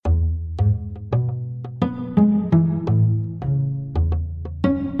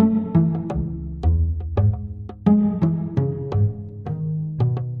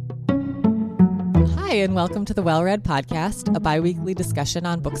and welcome to the Well Read Podcast, a bi-weekly discussion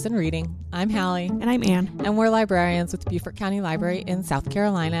on books and reading. I'm Hallie. And I'm Anne. And we're librarians with the Beaufort County Library in South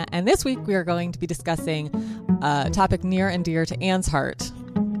Carolina. And this week we are going to be discussing a topic near and dear to Anne's heart,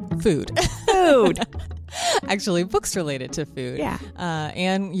 food. Food. Actually, books related to food. Yeah.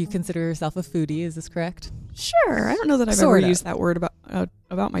 Anne, you consider yourself a foodie, is this correct? Sure. I don't know that I've ever used that word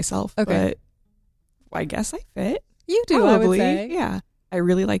about myself, okay. But I guess I fit. You do, Probably. I would say. Yeah. I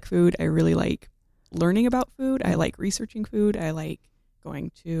really like food. I really like learning about food. I like researching food. I like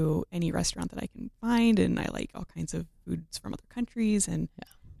going to any restaurant that I can find, and I like all kinds of foods from other countries, and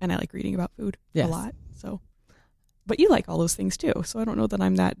I like reading about food a lot. So, but you like all those things too. So I don't know that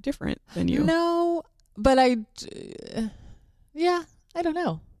I'm that different than you. No, but I don't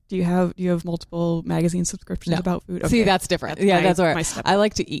know. Do you have multiple magazine subscriptions about food? Okay. See, that's different. That's where I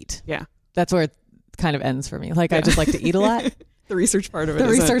like to eat. Yeah. That's where it kind of ends for me. Like, I just like to eat a lot. The research part of it. The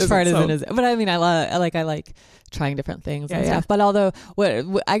research part isn't. But I mean, I like trying different things and stuff. But although,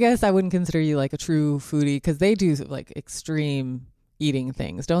 I guess I wouldn't consider you like a true foodie, because they do like extreme eating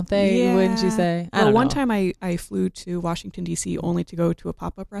things, don't they? Yeah. Wouldn't you say? One time I flew to Washington, D.C. only to go to a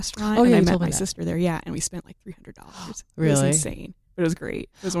pop-up restaurant. Oh, yeah, and I met my sister there. Yeah, and we spent like $300. Really? It was insane. But it was great.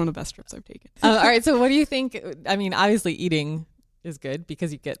 It was one of the best trips I've taken. All right. So what do you think? I mean, obviously eating is good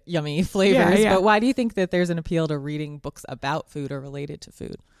because you get yummy flavors. Yeah. But why do you think that there's an appeal to reading books about food or related to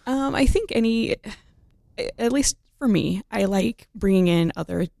food? I think at least for me, I like bringing in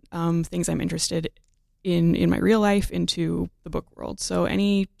other things I'm interested in my real life into the book world. So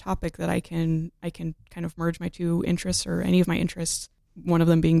any topic that I can kind of merge my two interests, or any of my interests, one of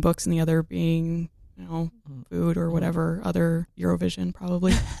them being books and the other being food or whatever, other Eurovision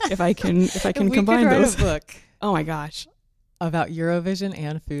probably. If I can combine those. A book. Oh my gosh. About Eurovision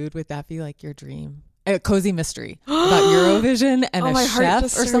and food, would that be like your dream? A cozy mystery about Eurovision and a my chef heart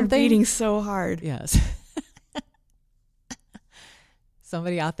just or something? Beating so hard. Yes.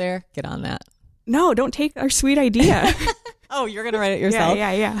 Somebody out there, get on that. No, don't take our sweet idea. Oh, you're gonna write it yourself?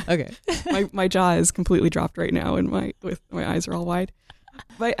 Yeah. Okay. my jaw is completely dropped right now, and my eyes are all wide.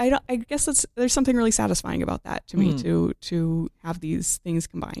 But I guess there's something really satisfying about that to me, to have these things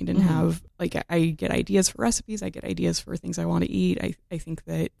combined and have, like, I get ideas for recipes, I get ideas for things I want to eat. I think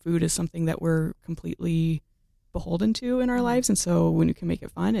that food is something that we're completely beholden to in our lives, and so when you can make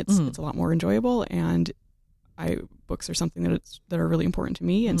it fun, it's a lot more enjoyable. And books are something that are really important to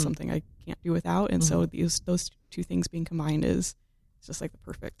me, and something I can't do without. And so those two things being combined is just like the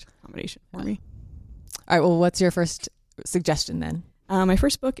perfect combination for me. All right. Well, what's your first suggestion then? My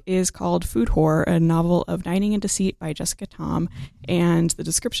first book is called Food Whore, a novel of dining and deceit by Jessica Tom. And the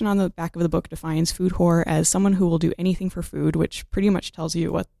description on the back of the book defines food whore as someone who will do anything for food, which pretty much tells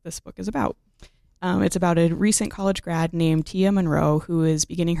you what this book is about. It's about a recent college grad named Tia Monroe, who is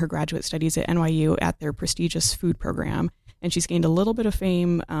beginning her graduate studies at NYU at their prestigious food program. And she's gained a little bit of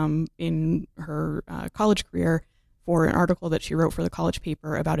fame in her college career for an article that she wrote for the college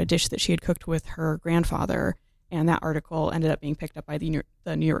paper about a dish that she had cooked with her grandfather. And that article ended up being picked up by the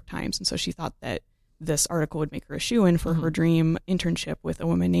New York Times. And so she thought that this article would make her a shoo-in for her dream internship with a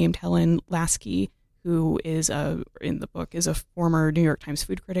woman named Helen Lasky, who is in the book is a former New York Times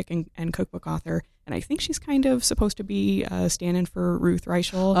food critic and cookbook author. And I think she's kind of supposed to be a stand-in for Ruth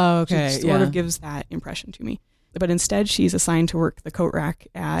Reichel. Oh, okay. She sort of gives that impression to me. But instead, she's assigned to work the coat rack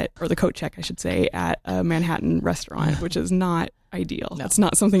or the coat check, I should say, at a Manhattan restaurant, which is not ideal. No. It's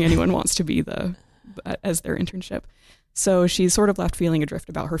not something anyone wants to be as their internship. So she's sort of left feeling adrift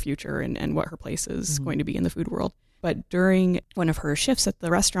about her future and what her place is going to be in the food world. But during one of her shifts at the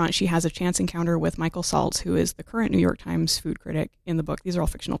restaurant, she has a chance encounter with Michael Saltz, who is the current New York Times food critic in the book. These are all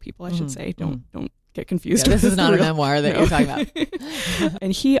fictional people, I should say. Don't get confused. Yeah, this is not a memoir that you're talking about.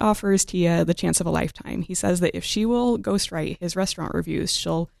 And he offers Tia the chance of a lifetime. He says that if she will ghostwrite his restaurant reviews,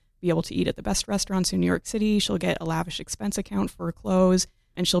 she'll be able to eat at the best restaurants in New York City. She'll get a lavish expense account for clothes,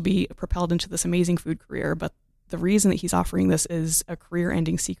 and she'll be propelled into this amazing food career. But the reason that he's offering this is a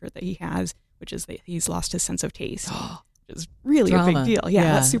career-ending secret that he has, which is that he's lost his sense of taste, which is really a big deal.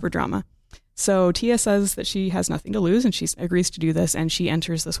 Yeah, that's super drama. So Tia says that she has nothing to lose, and she agrees to do this, and she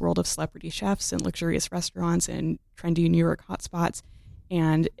enters this world of celebrity chefs and luxurious restaurants and trendy New York hotspots,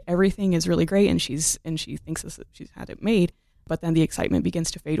 and everything is really great, and she thinks she's had it made. But then the excitement begins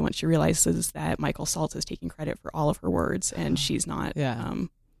to fade once she realizes that Michael Saltz is taking credit for all of her words, and she's not.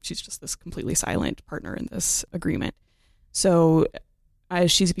 She's just this completely silent partner in this agreement. So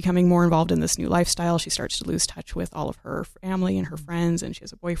as she's becoming more involved in this new lifestyle, she starts to lose touch with all of her family and her friends, and she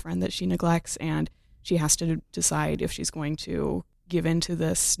has a boyfriend that she neglects, and she has to decide if she's going to give into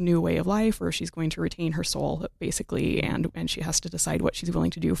this new way of life or she's going to retain her soul, basically, and she has to decide what she's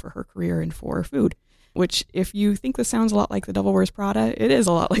willing to do for her career and for food. which if you think this sounds a lot like The Devil Wears Prada, it is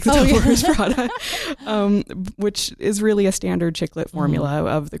a lot like The Devil Wears Prada, which is really a standard chick lit formula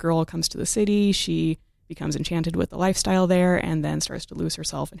of the girl comes to the city, she becomes enchanted with the lifestyle there, and then starts to lose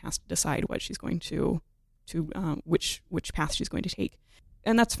herself and has to decide what she's going to which path she's going to take.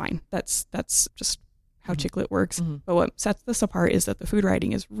 And that's fine. That's just how chick lit works. But what sets this apart is that the food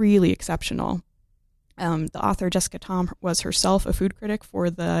writing is really exceptional. The author, Jessica Tom, was herself a food critic for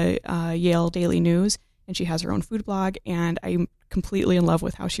the Yale Daily News, and she has her own food blog, and I'm completely in love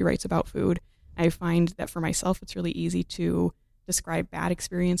with how she writes about food. I find that for myself, it's really easy to describe bad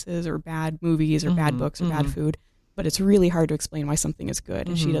experiences or bad movies or bad books or bad food, but it's really hard to explain why something is good,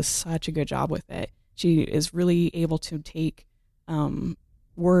 and she does such a good job with it. She is really able to take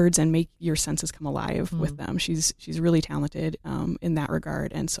words and make your senses come alive with them. She's really talented in that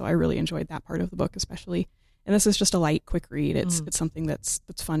regard, and so I really enjoyed that part of the book especially. And this is just a light, quick read. It's something that's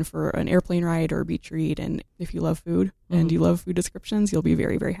fun for an airplane ride or a beach read, and if you love food and you love food descriptions, you'll be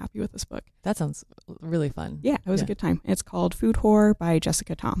very, very happy with this book. That sounds really fun. Yeah, it was a good time. It's called Food Whore by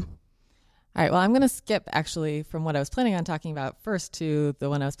Jessica Tom. All right, well, I'm going to skip actually from what I was planning on talking about first to the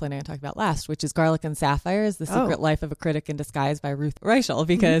one I was planning on talking about last, which is Garlic and Sapphires, The Secret Life of a Critic in Disguise by Ruth Reichel,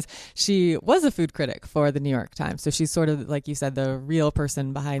 because she was a food critic for the New York Times. So she's sort of, like you said, the real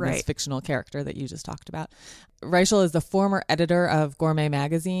person behind this fictional character that you just talked about. Reichel is the former editor of Gourmet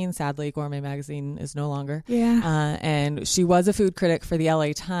Magazine. Sadly, Gourmet Magazine is no longer. And she was a food critic for the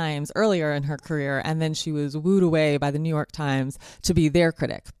LA Times earlier in her career, and then she was wooed away by the New York Times to be their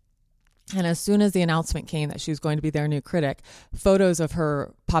critic. And as soon as the announcement came that she was going to be their new critic, photos of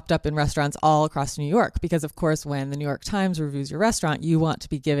her popped up in restaurants all across New York. Because, of course, when the New York Times reviews your restaurant, you want to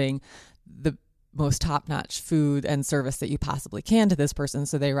be giving the most top-notch food and service that you possibly can to this person.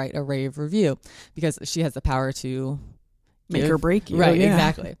 So they write a rave review because she has the power to make or break you. Right,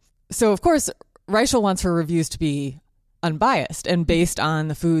 exactly. So, of course, Reichel wants her reviews to be unbiased and based on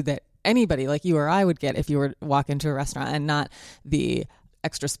the food that anybody like you or I would get if you were to walk into a restaurant, and not the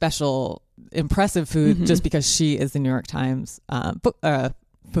extra special impressive food just because she is the New York Times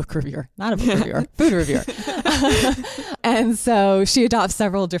book reviewer, not a book reviewer, food reviewer. And so she adopts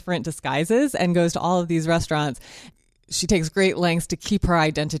several different disguises and goes to all of these restaurants. She takes great lengths to keep her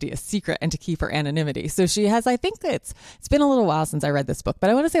identity a secret and to keep her anonymity. So she has, I think it's been a little while since I read this book, but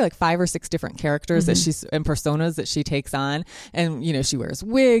I want to say like 5 or 6 different characters that she's and personas that she takes on. And, you know, she wears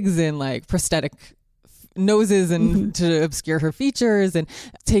wigs and like prosthetic noses and to obscure her features, and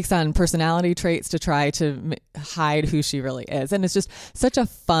takes on personality traits to try to hide who she really is. And it's just such a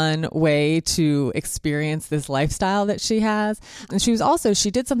fun way to experience this lifestyle that she has. And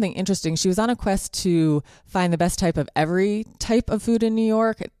she did something interesting. She was on a quest to find the best type of every type of food in New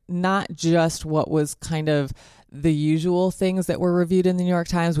York, not just what was kind of the usual things that were reviewed in the New York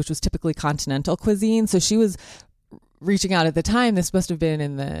Times, which was typically continental cuisine. So she was reaching out at the time. This must have been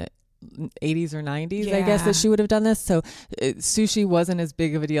in the 80s or 90s, I guess, that she would have done this. So sushi wasn't as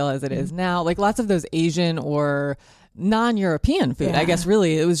big of a deal as it is now. Like lots of those Asian or non-European food, I guess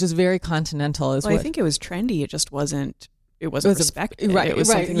really it was just very continental. I think it was trendy. It just wasn't. It wasn't respected. It was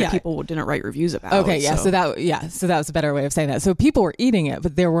something that people didn't write reviews about. Okay, so that was a better way of saying that. So people were eating it,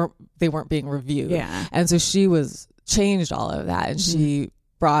 but they weren't being reviewed. Yeah, and so she changed all of that, and she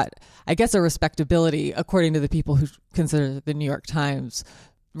brought, I guess, a respectability according to the people who consider the New York Times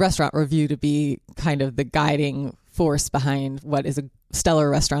restaurant review to be kind of the guiding force behind what is a stellar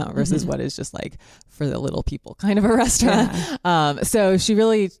restaurant versus what is just like for the little people kind of a restaurant. So she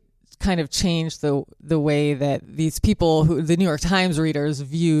really kind of changed the way that these people the New York Times readers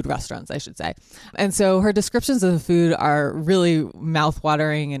viewed restaurants, I should say. And so her descriptions of the food are really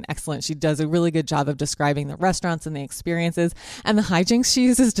mouthwatering and excellent. She does a really good job of describing the restaurants and the experiences, and the hijinks she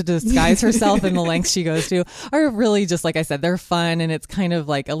uses to disguise herself and the lengths she goes to are really just, like I said, they're fun, and it's kind of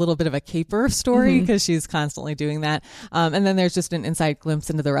like a little bit of a caper story because she's constantly doing that. And then there's just an inside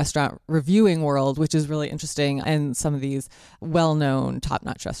glimpse into the restaurant reviewing world, which is really interesting, and some of these well-known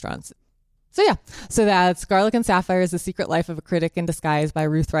top-notch restaurants. So that's Garlic and Sapphires, The Secret Life of a Critic in Disguise by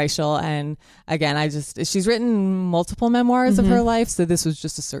Ruth Reichel. And again, she's written multiple memoirs of her life. So this was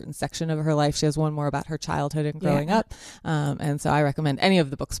just a certain section of her life. She has one more about her childhood and growing up. And so I recommend any of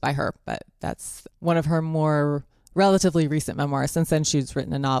the books by her, but that's one of her more relatively recent memoirs. Since then she's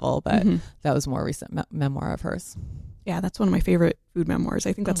written a novel, but that was a more recent memoir of hers. Yeah, that's one of my favorite food memoirs.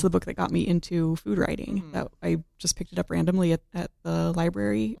 I think that's the book that got me into food writing. That I just picked it up randomly at the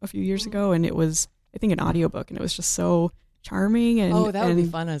library a few years ago, and it was, I think, an audiobook, and it was just so charming. And that would be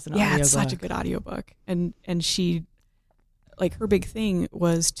fun as an audiobook. Yeah, it's such a good audiobook. And she, like, her big thing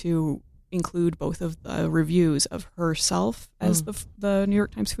was to include both of the reviews of herself as the New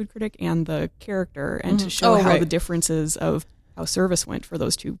York Times food critic and the character, and to show how the differences of how service went for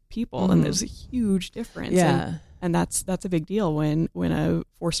those two people. And there's a huge difference. Yeah. And that's a big deal when a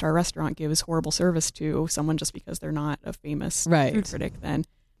 4-star restaurant gives horrible service to someone just because they're not a famous food critic, then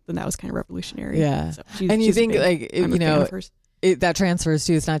that was kind of revolutionary. Yeah. So and you think big, that transfers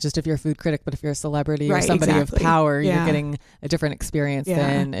too. It's not just if you're a food critic, but if you're a celebrity or somebody of power, you're getting a different experience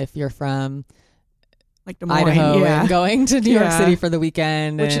than if you're from like Des Moines, Idaho and going to New York City for the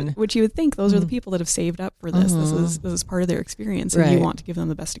weekend. Which you would think those are the people that have saved up for this. This is part of their experience, and you want to give them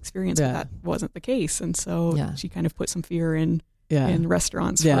the best experience. But that wasn't the case, and so she kind of put some fear in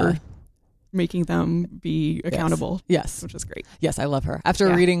restaurants for making them be accountable. Yes. Which is great. Yes, I love her.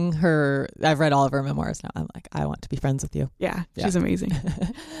 After reading her, I've read all of her memoirs now. I'm like, I want to be friends with you. Yeah, she's amazing.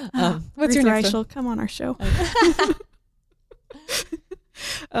 What's your next one? Come on our show.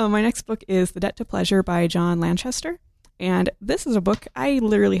 My next book is The Debt to Pleasure by John Lanchester. And this is a book, I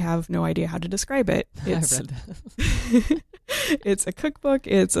literally have no idea how to describe it. It's a cookbook,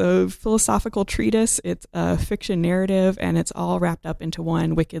 it's a philosophical treatise, it's a fiction narrative, and it's all wrapped up into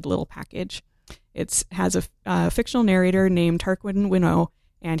one wicked little package. It has a fictional narrator named Tarquin Winnow,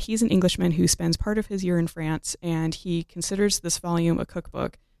 and he's an Englishman who spends part of his year in France, and he considers this volume a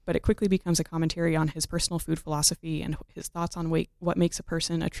cookbook, but it quickly becomes a commentary on his personal food philosophy and his thoughts on what makes a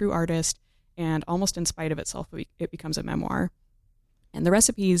person a true artist, and almost in spite of itself, it becomes a memoir. And the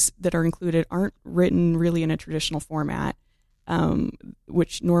recipes that are included aren't written really in a traditional format,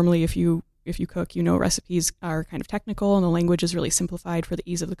 which normally if you cook, recipes are kind of technical and the language is really simplified for the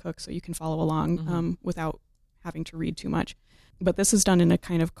ease of the cook so you can follow along without having to read too much. But this is done in a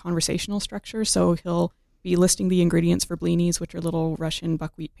kind of conversational structure, so he'll be listing the ingredients for blinis, which are little Russian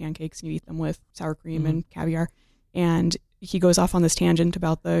buckwheat pancakes, and you eat them with sour cream and caviar. And he goes off on this tangent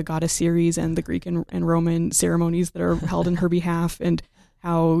about the goddess Ceres and the Greek and Roman ceremonies that are held in her behalf, and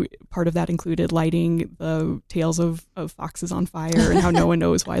how part of that included lighting the tails of foxes on fire, and how no one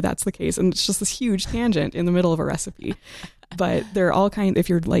knows why that's the case. And it's just this huge tangent in the middle of a recipe. But they're all if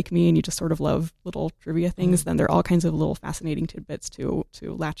you're like me and you just sort of love little trivia things, then there are all kinds of little fascinating tidbits to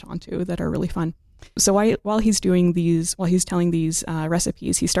latch onto that are really fun. So while he's telling these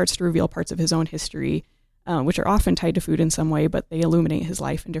recipes, he starts to reveal parts of his own history, which are often tied to food in some way, but they illuminate his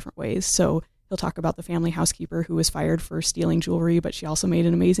life in different ways. So he'll talk about the family housekeeper who was fired for stealing jewelry, but she also made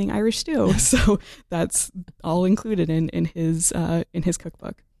an amazing Irish stew. So that's all included in his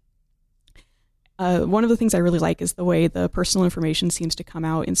cookbook. One of the things I really like is the way the personal information seems to come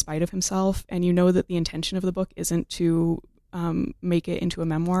out in spite of himself, and you know that the intention of the book isn't to make it into a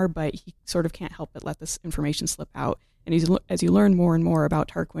memoir, but he sort of can't help but let this information slip out. And as you learn more and more about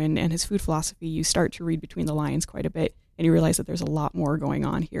Tarquin and his food philosophy, you start to read between the lines quite a bit, and you realize that there's a lot more going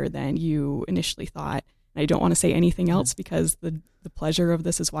on here than you initially thought. And I don't want to say anything else because the pleasure of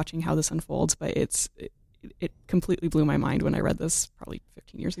this is watching how this unfolds, but it completely blew my mind when I read this probably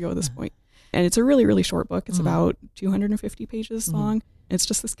 15 years ago at this point. And it's a really, really short book. It's about 250 pages long. It's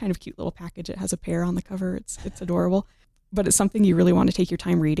just this kind of cute little package. It has a pear on the cover. It's adorable. But it's something you really want to take your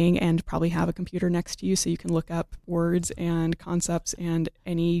time reading, and probably have a computer next to you so you can look up words and concepts and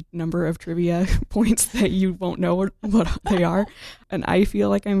any number of trivia points that you won't know what they are. And I feel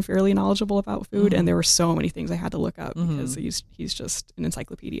like I'm fairly knowledgeable about food, and there were so many things I had to look up because he's just an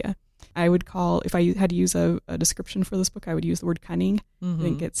encyclopedia. I would if I had to use a description for this book, I would use the word cunning. I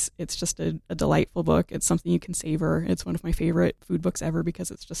think it's just a delightful book. It's something you can savor. It's one of my favorite food books ever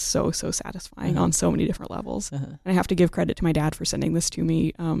because it's just so satisfying on so many different levels. And I have to give credit to my dad for sending this to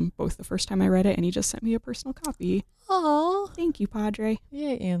me, both the first time I read it, and he just sent me a personal copy. Oh, thank you, Padre.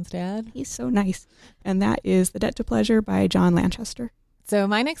 Yeah, Anne's dad. He's so nice. And that is The Debt to Pleasure by John Lanchester. So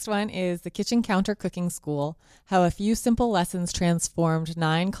my next one is The Kitchen Counter Cooking School, How a Few Simple Lessons Transformed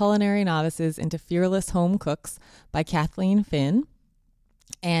 9 Culinary Novices into Fearless Home Cooks by Kathleen Finn.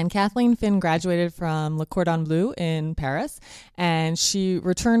 And Kathleen Finn graduated from Le Cordon Bleu in Paris, and she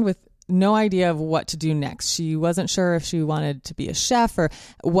returned with no idea of what to do next. She wasn't sure if she wanted to be a chef or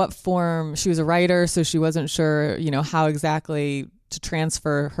what form. She was a writer, so she wasn't sure, how exactly to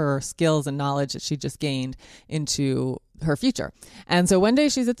transfer her skills and knowledge that she just gained into her future. And so one day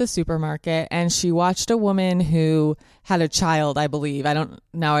she's at the supermarket and she watched a woman who had a child, I believe. I don't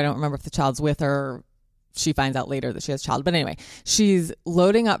remember if the child's with her or she finds out later that she has a child. But anyway, she's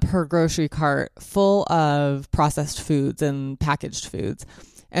loading up her grocery cart full of processed foods and packaged foods.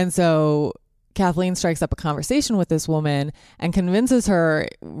 And so Kathleen strikes up a conversation with this woman and convinces her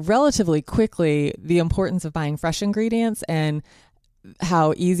relatively quickly the importance of buying fresh ingredients and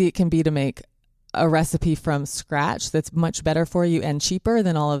how easy it can be to make a recipe from scratch that's much better for you and cheaper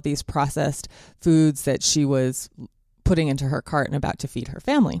than all of these processed foods that she was putting into her cart and about to feed her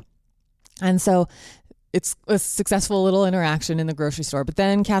family. And so it's a successful little interaction in the grocery store. But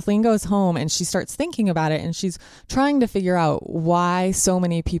then Kathleen goes home and she starts thinking about it, and she's trying to figure out why so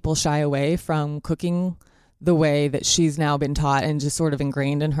many people shy away from cooking the way that she's now been taught and just sort of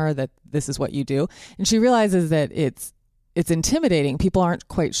ingrained in her that this is what you do. And she realizes that it's intimidating. People aren't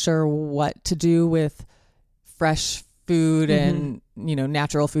quite sure what to do with fresh food and,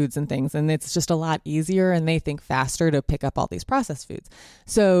 natural foods and things. And it's just a lot easier, and they think faster to pick up all these processed foods.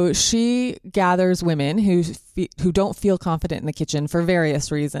 So she gathers women who don't feel confident in the kitchen for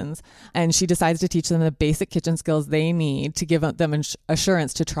various reasons. And she decides to teach them the basic kitchen skills they need to give them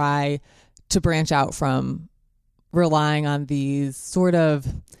assurance to try to branch out from relying on these sort of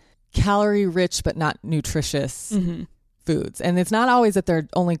calorie rich but not nutritious foods. And it's not always that they're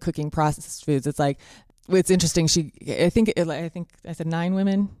only cooking processed foods. It's like, it's interesting. I think I said 9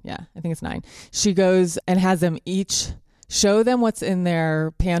 women. Yeah, I think it's 9. She goes and has them each show them what's in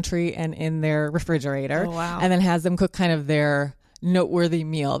their pantry and in their refrigerator. Oh, wow. And then has them cook kind of their noteworthy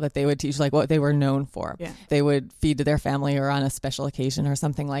meal that they would teach, like what they were known for. Yeah. They would feed to their family or on a special occasion or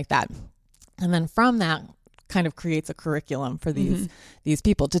something like that. And then from that kind of creates a curriculum for these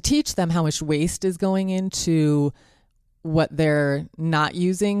people to teach them how much waste is going into what they're not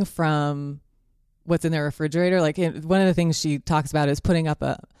using from what's in their refrigerator. Like one of the things she talks about is putting up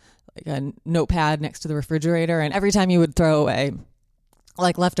a notepad next to the refrigerator, and every time you would throw away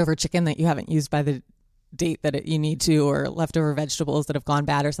like leftover chicken that you haven't used by the date that you need to, or leftover vegetables that have gone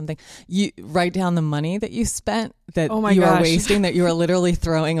bad or something, you write down the money that you spent that you are wasting, that you are literally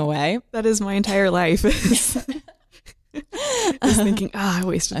throwing away. That is my entire life. Just thinking, I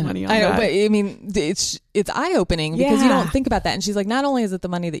wasted money on that. But I mean, it's eye-opening because you don't think about that. And she's like, not only is it the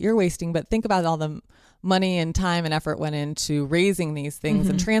money that you're wasting, but think about all the money and time and effort went into raising these things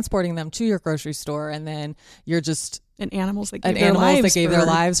and transporting them to your grocery store, and then you're just and animals that gave their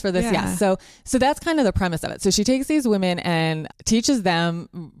lives for this. Yeah. So that's kind of the premise of it. So she takes these women and teaches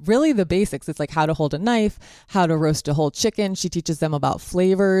them really the basics. It's like how to hold a knife, how to roast a whole chicken. She teaches them about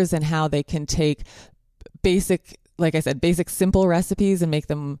flavors and how they can take basic simple recipes and make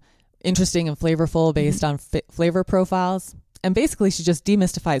them interesting and flavorful based on flavor profiles. And basically, she just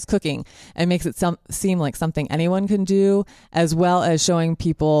demystifies cooking and makes it seem like something anyone can do, as well as showing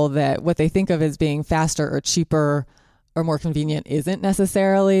people that what they think of as being faster or cheaper or more convenient isn't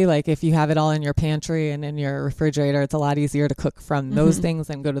necessarily. Like if you have it all in your pantry and in your refrigerator, it's a lot easier to cook from those things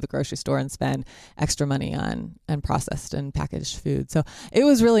than go to the grocery store and spend extra money on processed and packaged food. So it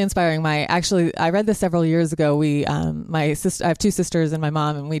was really inspiring. I read this several years ago. I have 2 sisters and my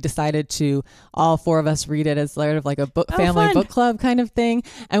mom, and we decided to all 4 of us read it as sort of like a family book club kind of thing.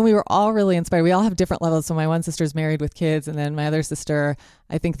 And we were all really inspired. We all have different levels. So my one sister's married with kids, and then my other sister,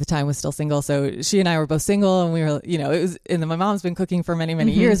 I think at the time, was still single. So she and I were both single, and we were, my mom's been cooking for many,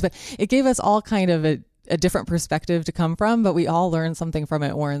 many years, but it gave us all kind of a different perspective to come from, but we all learned something from it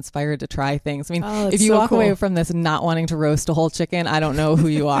and were inspired to try things. I mean, if you walk away from this not wanting to roast a whole chicken, I don't know who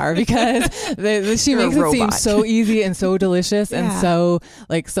you are, because she makes it seem so easy and so delicious and so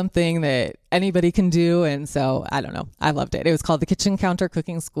like something that anybody can do. And so I don't know. I loved it. It was called The Kitchen Counter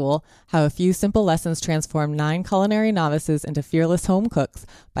Cooking School: How a Few Simple Lessons Transform 9 Culinary Novices into Fearless Home Cooks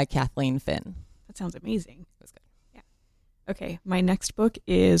by Kathleen Finn. That sounds amazing. It was good. Yeah. Okay. My next book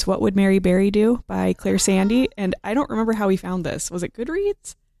is What Would Mary Berry Do by Claire Sandy. And I don't remember how we found this. Was it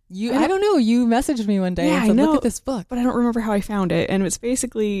Goodreads? I don't know. You messaged me one day and said, look at this book. But I don't remember how I found it. And it's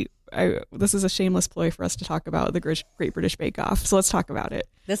basically, this is a shameless ploy for us to talk about the Great British Bake Off. So let's talk about it.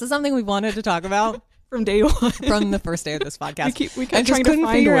 This is something we wanted to talk about. From day one. From the first day of this podcast. We kept trying to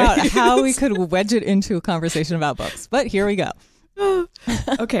figure out how we could wedge it into a conversation about books. But here we go.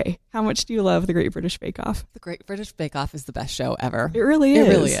 Okay. How much do you love The Great British Bake Off? The Great British Bake Off is the best show ever. It really is. It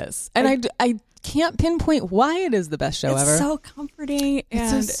really is. And I can't pinpoint why it is the best show ever. It's so comforting.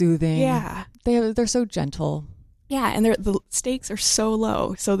 It's so soothing. Yeah. They're so gentle. Yeah, and the stakes are so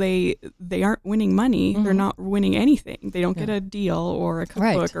low, so they aren't winning money. They're not winning anything. They don't get a deal or a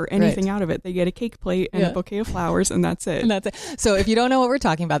cookbook or anything out of it. They get a cake plate and a bouquet of flowers, and that's it. So if you don't know what we're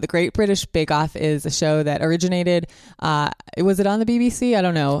talking about, The Great British Bake Off is a show that originated, was it on the BBC? I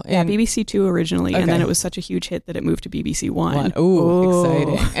don't know. Yeah, BBC 2 originally, and then it was such a huge hit that it moved to BBC 1. Ooh,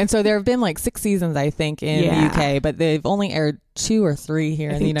 exciting. And so there have been like 6 seasons, I think, in the UK, but they've only aired 2 or 3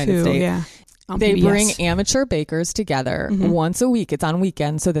 here in the United States. Yeah. They bring amateur bakers together once a week. It's on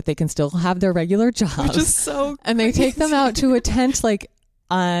weekends so that they can still have their regular jobs. Which is so And they take them out to a tent like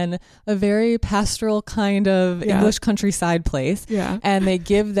on a very pastoral kind of English countryside place. Yeah. And they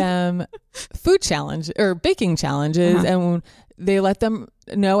give them food challenge or baking challenges, and they let them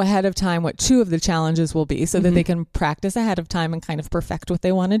know ahead of time what 2 of the challenges will be so that they can practice ahead of time and kind of perfect what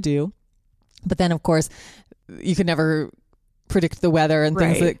they want to do. But then, of course, you can never predict the weather and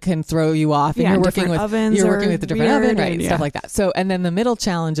things that can throw you off. And you're working with a different oven, right? Stuff like that. So, and then the middle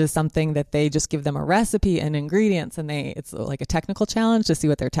challenge is something that they just give them a recipe and ingredients, and it's like a technical challenge to see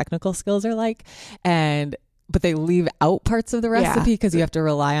what their technical skills are like. But they leave out parts of the recipe because you have to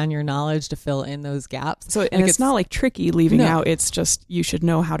rely on your knowledge to fill in those gaps. So, and it's not like tricky leaving out. It's just you should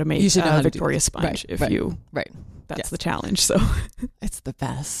know how to make a Victoria sponge That's the challenge. So it's the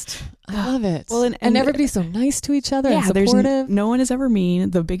best. I love it. Well, and everybody's so nice to each other and supportive. No one is ever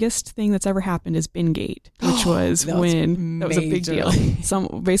mean. The biggest thing that's ever happened is Bingate, which was that was a big deal.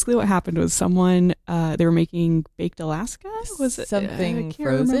 Basically what happened was someone, they were making baked Alaska. Was it something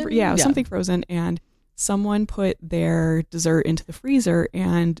frozen? Remember. Yeah, it was something frozen. And someone put their dessert into the freezer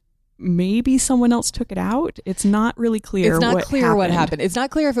and maybe someone else took it out. It's not really clear. It's not clear what happened. It's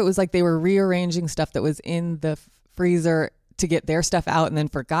not clear if it was like they were rearranging stuff that was in the freezer to get their stuff out and then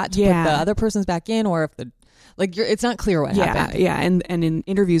forgot to put the other person's back in, or if it's not clear what happened. Yeah, and in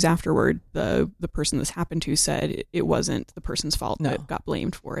interviews afterward, the person this happened to said it wasn't the person's fault that got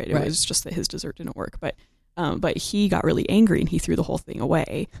blamed for it. It was just that his dessert didn't work. But he got really angry and he threw the whole thing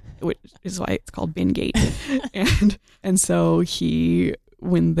away, which is why it's called Bingate. and so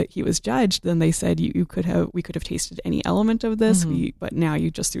when he was judged, then they said we could have tasted any element of this, but now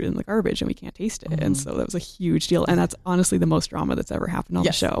you just threw it in the garbage and we can't taste it. And so that was a huge deal, and that's honestly the most drama that's ever happened on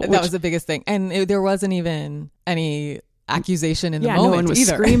the show. That was the biggest thing, and there wasn't even any accusation in the moment. No one was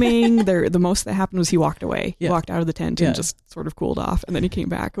either. screaming. The most that happened was he walked away. He walked out of the tent and just sort of cooled off, and then he came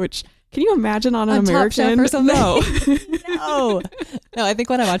back. Which, can you imagine on American Top Chef or something? No. No. I think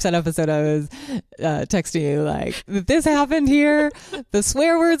when I watched that episode, I was texting you like, if this happened here, the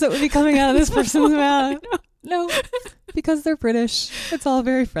swear words that would be coming out of this person's mouth. No, because they're British. It's all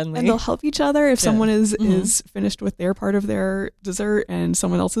very friendly. And they'll help each other. If someone is finished with their part of their dessert and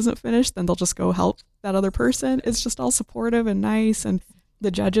someone else isn't finished, then they'll just go help that other person. It's just all supportive and nice. And the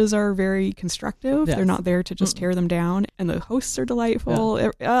judges are very constructive. Yes. They're not there to just tear them down. And the hosts are delightful.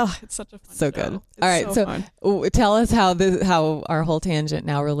 Yeah. It's such a fun show. Good. All right. So tell us how our whole tangent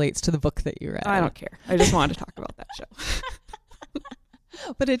now relates to the book that you read. I don't care. I just wanted to talk about that show.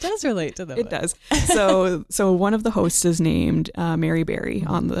 But it does relate to them. It does. So one of the hosts is named Mary Berry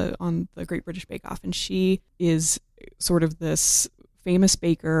on the Great British Bake Off, and she is sort of this famous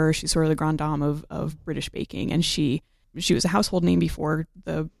baker. She's sort of the grande dame of British baking, and she was a household name before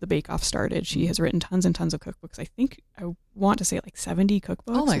the Bake Off started. She has written tons and tons of cookbooks. I want to say like 70 cookbooks.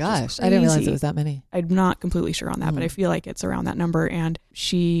 Oh my gosh, I didn't realize it was that many. I'm not completely sure on that, but I feel like it's around that number. And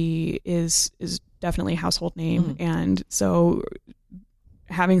she is definitely a household name, and so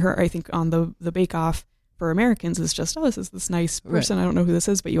having her, I think, on the Bake Off for Americans is just, this is this nice person. Right. I don't know who this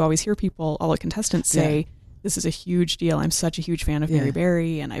is, but you always hear all the contestants say, this is a huge deal. I'm such a huge fan of Mary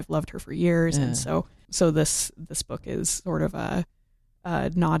Berry, and I've loved her for years. And so this book is sort of a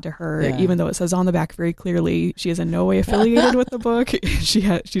nod to her, even though it says on the back very clearly she is in no way affiliated with the book. She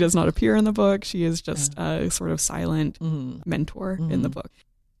does not appear in the book. She is just a sort of silent mentor in the book.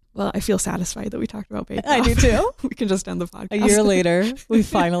 Well, I feel satisfied that we talked about Bake Off. I do too. We can just end the podcast. A year later, we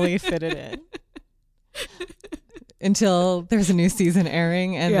finally fit it in. Until there's a new season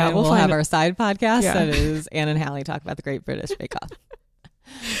airing, and then we'll have our side podcast that is Anne and Hallie talk about the Great British Bake Off.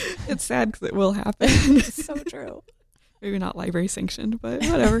 It's sad because it will happen. It's so true. Maybe not library sanctioned, but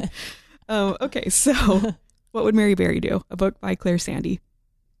whatever. Okay, so what would Mary Berry do? A book by Claire Sandy.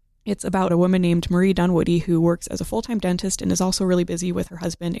 It's about a woman named Marie Dunwoody who works as a full-time dentist and is also really busy with her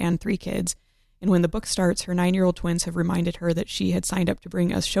husband and 3 kids. And when the book starts, her 9-year-old twins have reminded her that she had signed up to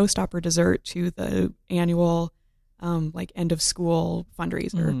bring a showstopper dessert to the annual end of school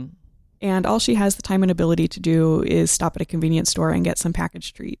fundraiser. And all she has the time and ability to do is stop at a convenience store and get some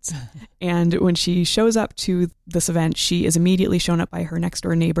packaged treats. And when she shows up to this event, she is immediately shown up by her next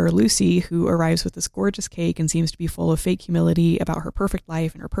door neighbor, Lucy, who arrives with this gorgeous cake and seems to be full of fake humility about her perfect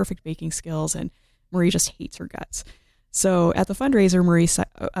life and her perfect baking skills. And Marie just hates her guts. So at the fundraiser, Marie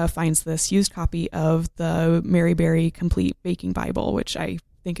finds this used copy of the Mary Berry Complete Baking Bible, which I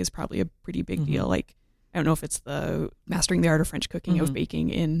think is probably a pretty big deal. Like, I don't know if it's the Mastering the Art of French Cooking of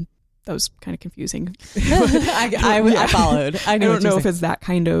Baking in... That was kind of confusing. I followed. I don't know if it's that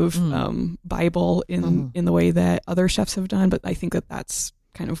kind of Bible in the way that other chefs have done, but I think that's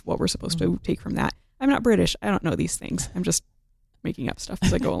kind of what we're supposed to take from that. I'm not British. I don't know these things. I'm just making up stuff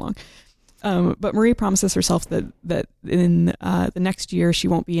as I go along. But Marie promises herself that in the next year she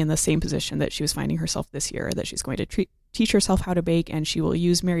won't be in the same position that she was finding herself this year, that she's going to teach herself how to bake, and she will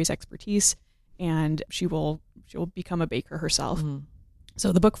use Mary's expertise, and she will become a baker herself. Mm-hmm.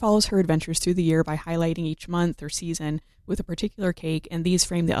 So the book follows her adventures through the year by highlighting each month or season with a particular cake, and these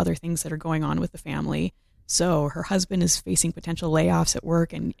frame the other things that are going on with the family. So her husband is facing potential layoffs at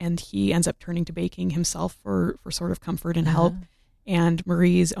work, and he ends up turning to baking himself for sort of comfort and help. And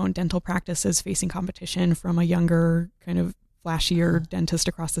Marie's own dental practice is facing competition from a younger, kind of flashier dentist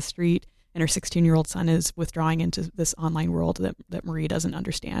across the street. And her 16-year-old son is withdrawing into this online world that Marie doesn't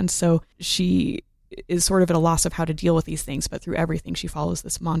understand. So she is sort of at a loss of how to deal with these things. But through everything, she follows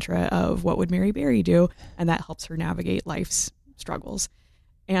this mantra of what would Mary Berry do? And that helps her navigate life's struggles.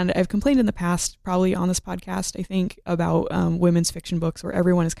 And I've complained in the past, probably on this podcast, I think, about women's fiction books where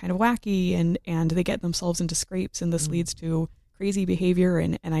everyone is kind of wacky and they get themselves into scrapes, and this leads to crazy behavior,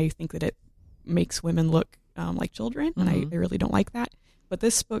 and I think that it makes women look like children, and I really don't like that. But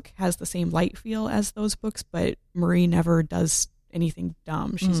this book has the same light feel as those books, but Marie never does anything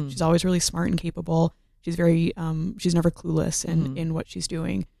dumb. She's always really smart and capable. She's very she's never clueless in what she's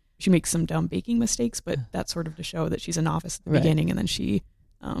doing. She makes some dumb baking mistakes, but that's sort of to show that she's a novice at the beginning, and then she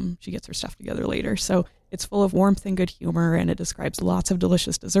gets her stuff together later. So it's full of warmth and good humor, and it describes lots of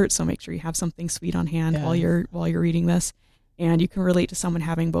delicious desserts. So make sure you have something sweet on hand while you're reading this. And you can relate to someone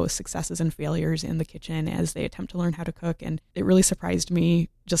having both successes and failures in the kitchen as they attempt to learn how to cook. And it really surprised me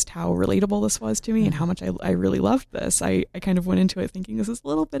just how relatable this was to me and how much I really loved this. I kind of went into it thinking this is a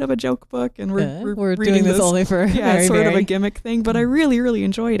little bit of a joke book, and we're doing this only for Mary sort Berry. of a gimmick thing. But I really, really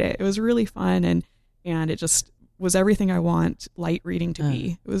enjoyed it. It was really fun, and it just was everything I want light reading to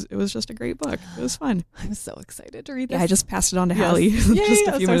be. It was just a great book. It was fun. I'm so excited to read this. Yeah, I just passed it on to Hallie just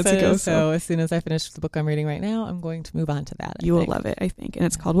a few minutes ago. So as soon as I finish the book I'm reading right now, I'm going to move on to that. You will love it, I think. And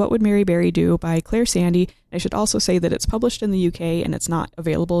it's called What Would Mary Berry Do by Claire Sandy. I should also say that it's published in the UK and it's not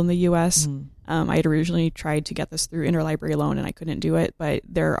available in the US. I had originally tried to get this through Interlibrary Loan and I couldn't do it, but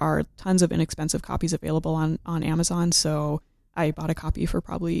there are tons of inexpensive copies available on Amazon. So I bought a copy for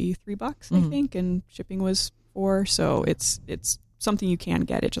probably $3, I think, and shipping was $4. So it's something you can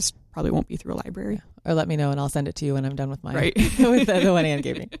get. It just probably won't be through a library. Or let me know and I'll send it to you when I'm done with mine. Right. With the one Anne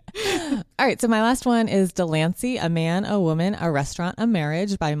gave me. All right. So my last one is Delancey, A Man, a Woman, a Restaurant, a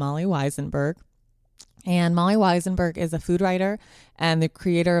Marriage by Molly Weisenberg. And Molly Weisenberg is a food writer and the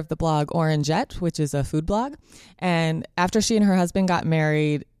creator of the blog Orangette, which is a food blog. And after she and her husband got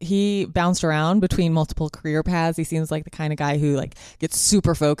married, he bounced around between multiple career paths. He seems like the kind of guy who like gets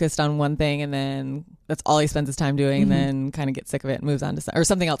super focused on one thing and then that's all he spends his time doing, and then kind of gets sick of it and moves on to or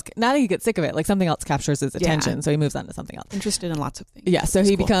something else. Not that he gets sick of it, like something else captures his attention, so he moves on to something else. Interested in lots of things. Yeah, so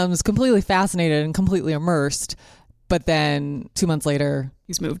he becomes completely fascinated and completely immersed. But then 2 months later,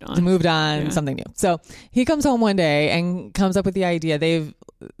 he's moved on, something new. So he comes home one day and comes up with the idea.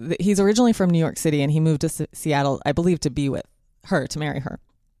 He's originally from New York City and he moved to Seattle, I believe, to be with her, to marry her.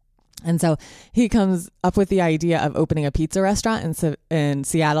 And so he comes up with the idea of opening a pizza restaurant in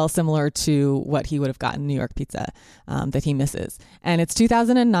Seattle, similar to what he would have gotten New York pizza that he misses. And it's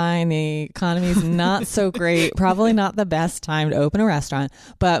 2009. The economy's not so great, probably not the best time to open a restaurant.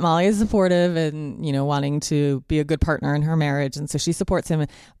 But Molly is supportive and, wanting to be a good partner in her marriage. And so she supports him,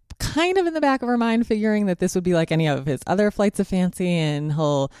 kind of in the back of her mind, figuring that this would be like any of his other flights of fancy and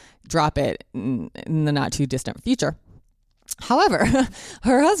he'll drop it in the not too distant future. However,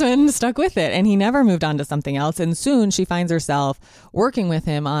 her husband stuck with it and he never moved on to something else. And soon she finds herself working with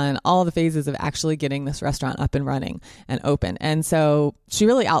him on all the phases of actually getting this restaurant up and running and open. And so she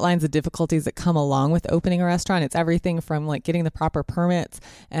really outlines the difficulties that come along with opening a restaurant. It's everything from like getting the proper permits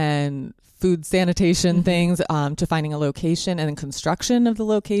and food sanitation things to finding a location and then construction of the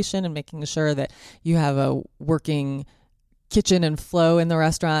location and making sure that you have a working kitchen and flow in the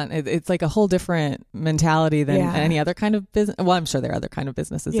restaurant. It's like a whole different mentality than any other kind of business. Well, I'm sure there are other kind of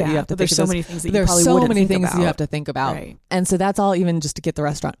businesses that you have to think there's so of. many things that you probably wouldn't think about. You have to think about. Right. And so that's all even just to get the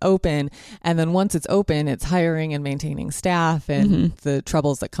restaurant open. And then once it's open, it's hiring and maintaining staff and the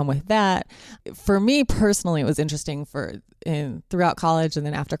troubles that come with that. For me personally, it was interesting throughout college and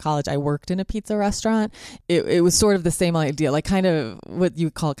then after college, I worked in a pizza restaurant. It was sort of the same idea, like kind of what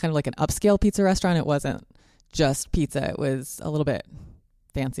you call kind of like an upscale pizza restaurant. It wasn't just pizza. It was a little bit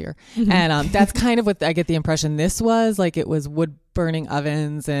fancier. And that's kind of what I get the impression this was. Like it was wood burning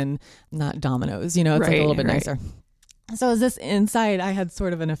ovens and not Domino's, it's like a little bit nicer. So as this insight, I had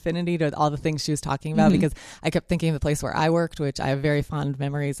sort of an affinity to all the things she was talking about because I kept thinking of the place where I worked, which I have very fond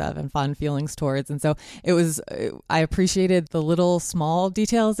memories of and fond feelings towards. And so I appreciated the little small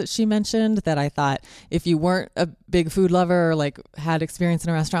details that she mentioned that I thought if you weren't a big food lover or like had experience in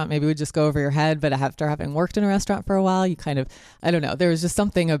a restaurant, maybe would just go over your head. But after having worked in a restaurant for a while, you kind of, I don't know, there was just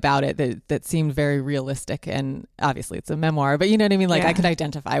something about it that seemed very realistic. And obviously it's a memoir, but you know what I mean? Like I could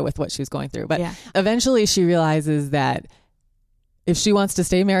identify with what she was going through. But eventually she realizes that if she wants to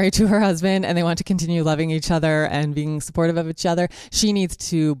stay married to her husband and they want to continue loving each other and being supportive of each other, she needs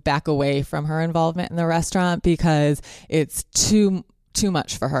to back away from her involvement in the restaurant because it's too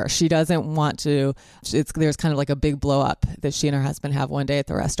much for her. She doesn't want to, there's kind of like a big blow up that she and her husband have one day at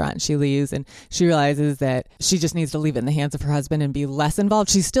the restaurant, and she leaves and she realizes that she just needs to leave it in the hands of her husband and be less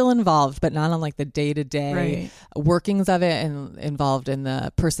involved. She's still involved, but not on like the day-to-day workings of it and involved in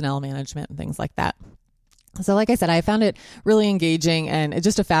the personnel management and things like that. So like I said, I found it really engaging and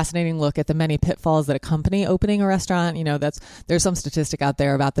just a fascinating look at the many pitfalls that accompany opening a restaurant. You know, there's some statistic out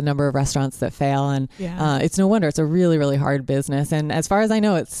there about the number of restaurants that fail, and it's no wonder. It's a really, really hard business. And as far as I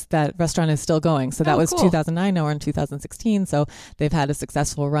know, that restaurant is still going. So that was cool. 2009. Now we're in 2016. So they've had a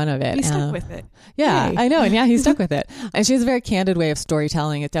successful run of it. He stuck with it. Yeah, Yay. I know. And he stuck with it. And she has a very candid way of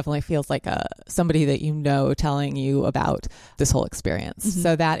storytelling. It definitely feels like somebody that you know telling you about this whole experience. Mm-hmm.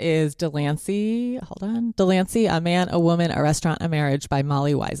 So that is Delancey. Hold on. Delancey, A Man, a Woman, a Restaurant, a Marriage by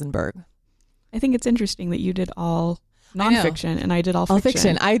Molly Weisenberg. I think it's interesting that you did all nonfiction and I did all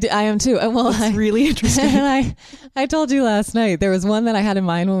fiction. I am too. Well, it's really interesting. And I told you last night, there was one that I had in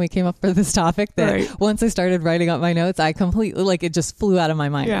mind when we came up for this topic that once I started writing up my notes, I completely, it just flew out of my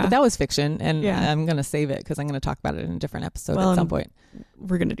mind. But that was fiction, and I'm going to save it because I'm going to talk about it in a different episode at some point.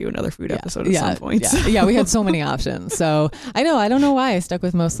 We're going to do another food episode at some point. Yeah, we had so many options. So I don't know why I stuck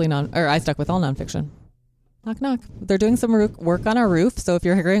with I stuck with all nonfiction. Knock, knock. They're doing some work on our roof. So if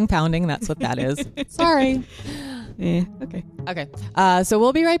you're hearing pounding, that's what that is. Sorry. Okay. Okay. So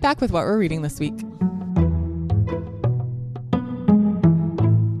we'll be right back with what we're reading this week.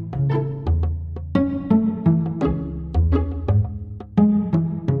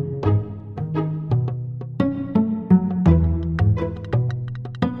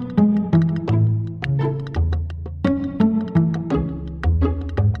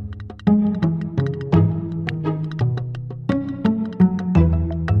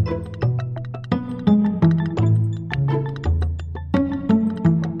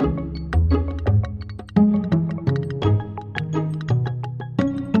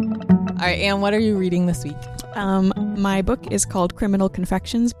 And what are you reading this week? My book is called Criminal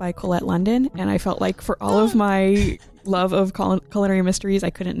Confections by Colette London, and I felt like for all of my love of culinary mysteries, I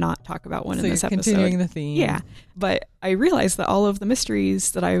couldn't not talk about one in this episode. Continuing the theme. Yeah, but I realized that all of the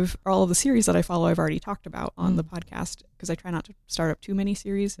mysteries all of the series that I follow, I've already talked about on the podcast because I try not to start up too many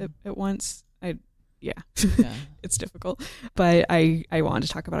series at once. It's difficult, but I wanted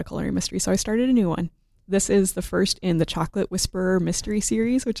to talk about a culinary mystery, so I started a new one. This is the first in the Chocolate Whisperer mystery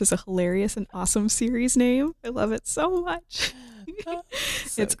series, which is a hilarious and awesome series name. I love it so much.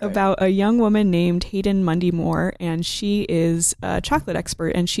 It's about a young woman named Hayden Mundy Moore, and she is a chocolate expert,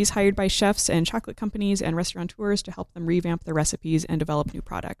 and she's hired by chefs and chocolate companies and restaurateurs to help them revamp their recipes and develop new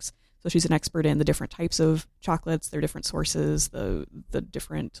products. So she's an expert in the different types of chocolates, their different sources, the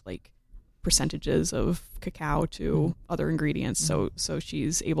different percentages of cacao to other ingredients. Mm-hmm. So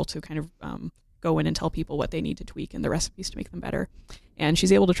she's able to kind of go in and tell people what they need to tweak in the recipes to make them better. And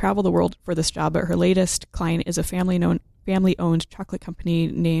she's able to travel the world for this job, but her latest client is a family-owned chocolate company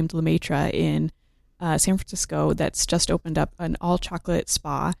named Lemaitre in San Francisco that's just opened up an all-chocolate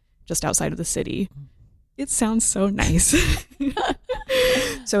spa just outside of the city. It sounds so nice.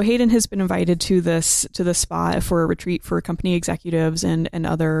 So Hayden has been invited to the spa for a retreat for company executives and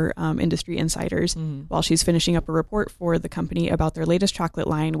other industry insiders while she's finishing up a report for the company about their latest chocolate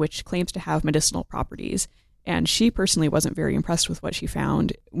line, which claims to have medicinal properties. And she personally wasn't very impressed with what she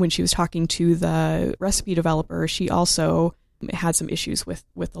found. When she was talking to the recipe developer, she also had some issues with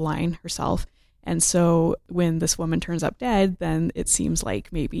the line herself. And so when this woman turns up dead, then it seems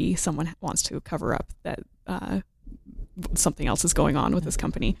like maybe someone wants to cover up that something else is going on with this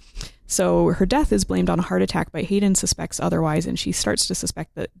company. So her death is blamed on a heart attack, but Hayden suspects otherwise, and she starts to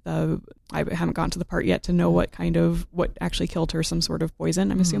suspect that I haven't gotten to the part yet to know what actually killed her, some sort of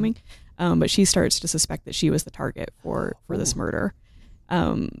poison, I'm assuming. But she starts to suspect that she was the target for this murder.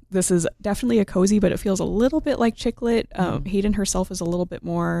 This is definitely a cozy, but it feels a little bit like chick lit. Hayden herself is a little bit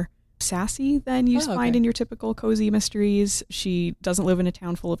more sassy than you find in your typical cozy mysteries. She doesn't live in a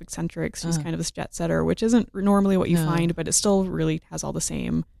town full of eccentrics. She's kind of this jet setter, which isn't normally what you find, but it still really has all the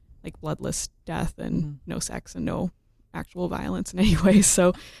same, like bloodless death and no sex and no actual violence in any way.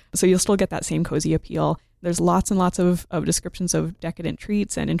 So you'll still get that same cozy appeal. There's lots and lots of descriptions of decadent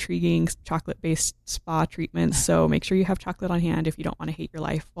treats and intriguing chocolate-based spa treatments. So make sure you have chocolate on hand if you don't want to hate your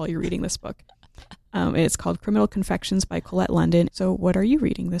life while you're reading this book. It's called Criminal Confections by Colette London. So what are you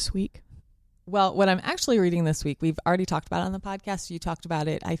reading this week? Well, what I'm actually reading this week, we've already talked about it on the podcast. You talked about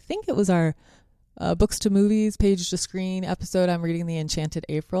it. I think it was our Books to Movies, Page to Screen episode. I'm reading The Enchanted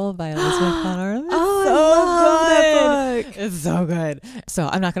April by Elizabeth Connor. I love that book. It's so good. So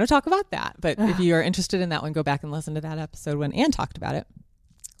I'm not going to talk about that. But if you are interested in that one, go back and listen to that episode when Anne talked about it.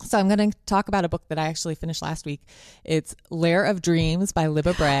 So I'm going to talk about a book that I actually finished last week. It's Lair of Dreams by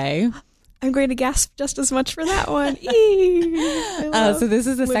Libba Bray. I'm going to gasp just as much for that one. So this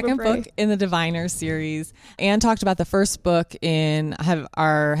is the second book in the Diviners series. Anne talked about the first book in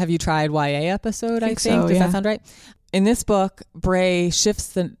Have You Tried YA episode, I think. So, Does that sound right? In this book, Bray shifts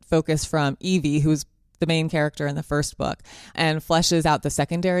the focus from Evie, who's the main character in the first book, and fleshes out the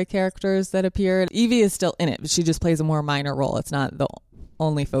secondary characters that appeared. Evie is still in it, but she just plays a more minor role. It's not the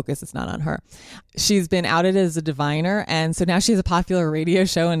only focus. It's not on her. She's been outed as a diviner, and so now she has a popular radio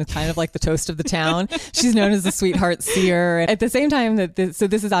show and it's kind of like the toast of the town. She's known as the sweetheart seer. At the same time that this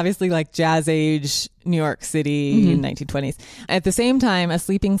is obviously like jazz age New York City, 1920s. At the same time, a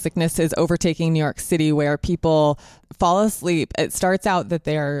sleeping sickness is overtaking New York City where people fall asleep. It starts out that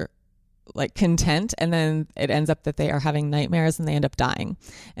they're like content, and then it ends up that they are having nightmares and they end up dying,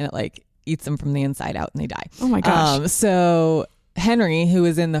 and it like eats them from the inside out and they die. Oh my gosh. So Henry, who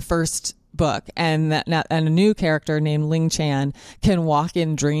is in the first book, and a new character named Ling Chan can walk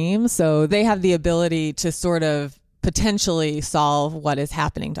in dreams. So they have the ability to sort of potentially solve what is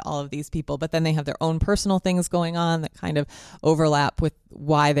happening to all of these people, but then they have their own personal things going on that kind of overlap with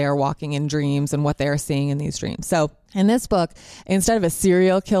why they're walking in dreams and what they're seeing in these dreams. So in this book, instead of a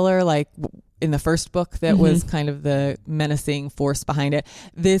serial killer like in the first book that was kind of the menacing force behind it,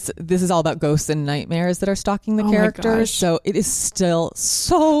 this is all about ghosts and nightmares that are stalking the characters. So it is still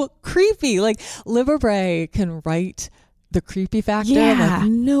so creepy. Like Libba Bray can write the creepy factor like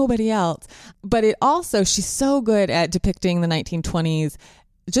nobody else. But it also, she's so good at depicting the 1920s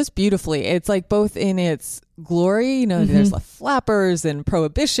just beautifully. It's like both in its glory, you know, there's like flappers and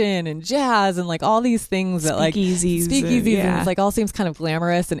prohibition and jazz and like all these things that like speakeasies and it's like all seems kind of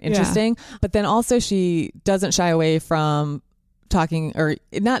glamorous and interesting. But then also she doesn't shy away from talking or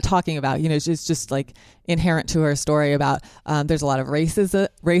not talking about, you know, it's just like inherent to her story about there's a lot of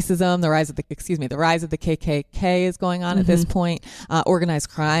racism, the rise of the KKK is going on at this point. Organized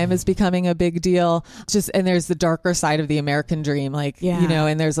crime is becoming a big deal. And there's the darker side of the American dream, like, you know,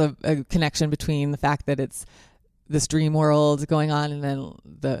 and there's a connection between the fact that it's this dream world going on and then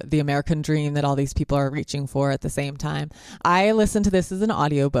the American dream that all these people are reaching for at the same time. I listened to this as an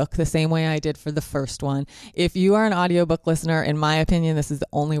audiobook the same way I did for the first one. If you are an audiobook listener, in my opinion, this is the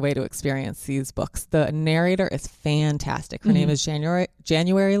only way to experience these books. The narrator is fantastic. Her name is January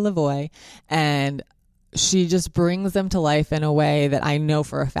Lavoie, and she just brings them to life in a way that I know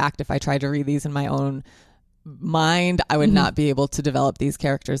for a fact if I tried to read these in my own mind, I would not be able to develop these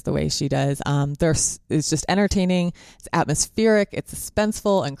characters the way she does. It's just entertaining, it's atmospheric, it's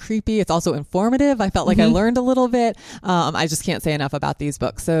suspenseful and creepy. It's also informative. I felt like I learned a little bit. I just can't say enough about these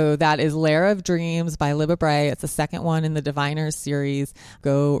books. So that is Lair of Dreams by Libba Bray. It's the second one in the Diviners series.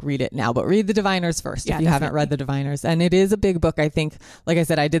 Go read it now, but read the Diviners first if you haven't read the Diviners. And it is a big book. I think, like I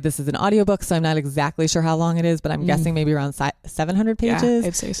said, I did this as an audiobook, so I'm not exactly sure how long it is, but I'm guessing maybe around 700 pages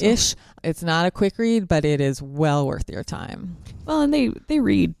I'd say so. ish. It's not a quick read, but it is well worth your time. Well, and they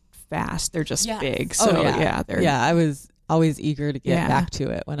read fast. They're just big. So I was always eager to get back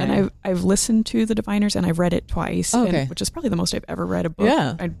to it I've listened to the Diviners and I've read it twice, which is probably the most I've ever read a book.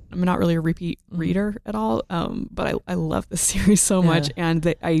 I'm not really a repeat reader at all, but I love this series so much,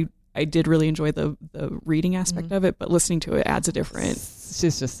 and I did really enjoy the reading aspect of it, but listening to it adds a different.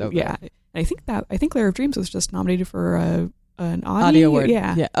 She's just so good. Yeah, and I think Lair of Dreams was just nominated for an audio award.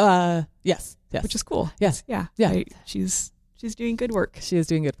 Yes, which is cool. Yes, she's doing good work. She is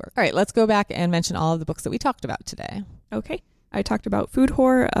doing good work. All right, let's go back and mention all of the books that we talked about today. Okay, I talked about Food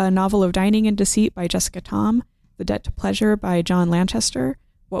Whore, a novel of dining and deceit by Jessica Tom, The Debt to Pleasure by John Lanchester,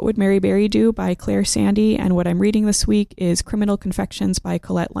 What Would Mary Berry Do by Claire Sandy, and what I'm reading this week is Criminal Confections by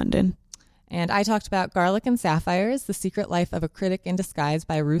Colette London. And I talked about Garlic and Sapphires, The Secret Life of a Critic in Disguise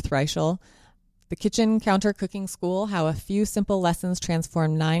by Ruth Reichel, The Kitchen Counter Cooking School, How a Few Simple Lessons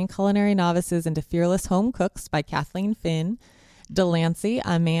Transform 9 Culinary Novices into Fearless Home Cooks by Kathleen Finn, Delancey,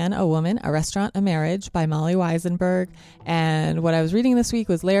 A Man, a Woman, A Restaurant, a Marriage by Molly Weisenberg. And what I was reading this week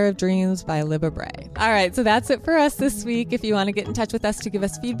was Lair of Dreams by Libba Bray. All right, so that's it for us this week. If you want to get in touch with us to give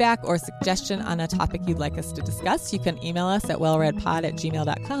us feedback or suggestion on a topic you'd like us to discuss, you can email us at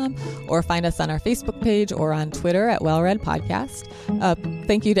wellreadpod@gmail.com or find us on our Facebook page or on Twitter at wellreadpodcast.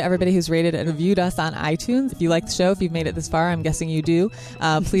 Thank you to everybody who's rated and reviewed us on iTunes. If you like the show, if you've made it this far, I'm guessing you do.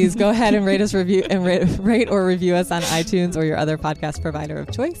 Please go ahead and rate or review us on iTunes or your other podcast provider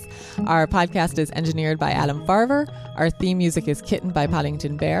of choice. Our podcast is engineered by Adam Farver. Our theme music is Kitten by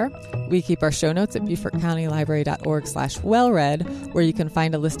Poddington Bear. We keep our show notes at BeaufortCountyLibrary.org/wellread, where you can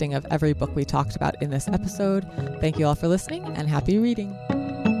find a listing of every book we talked about in this episode. Thank you all for listening, and happy reading.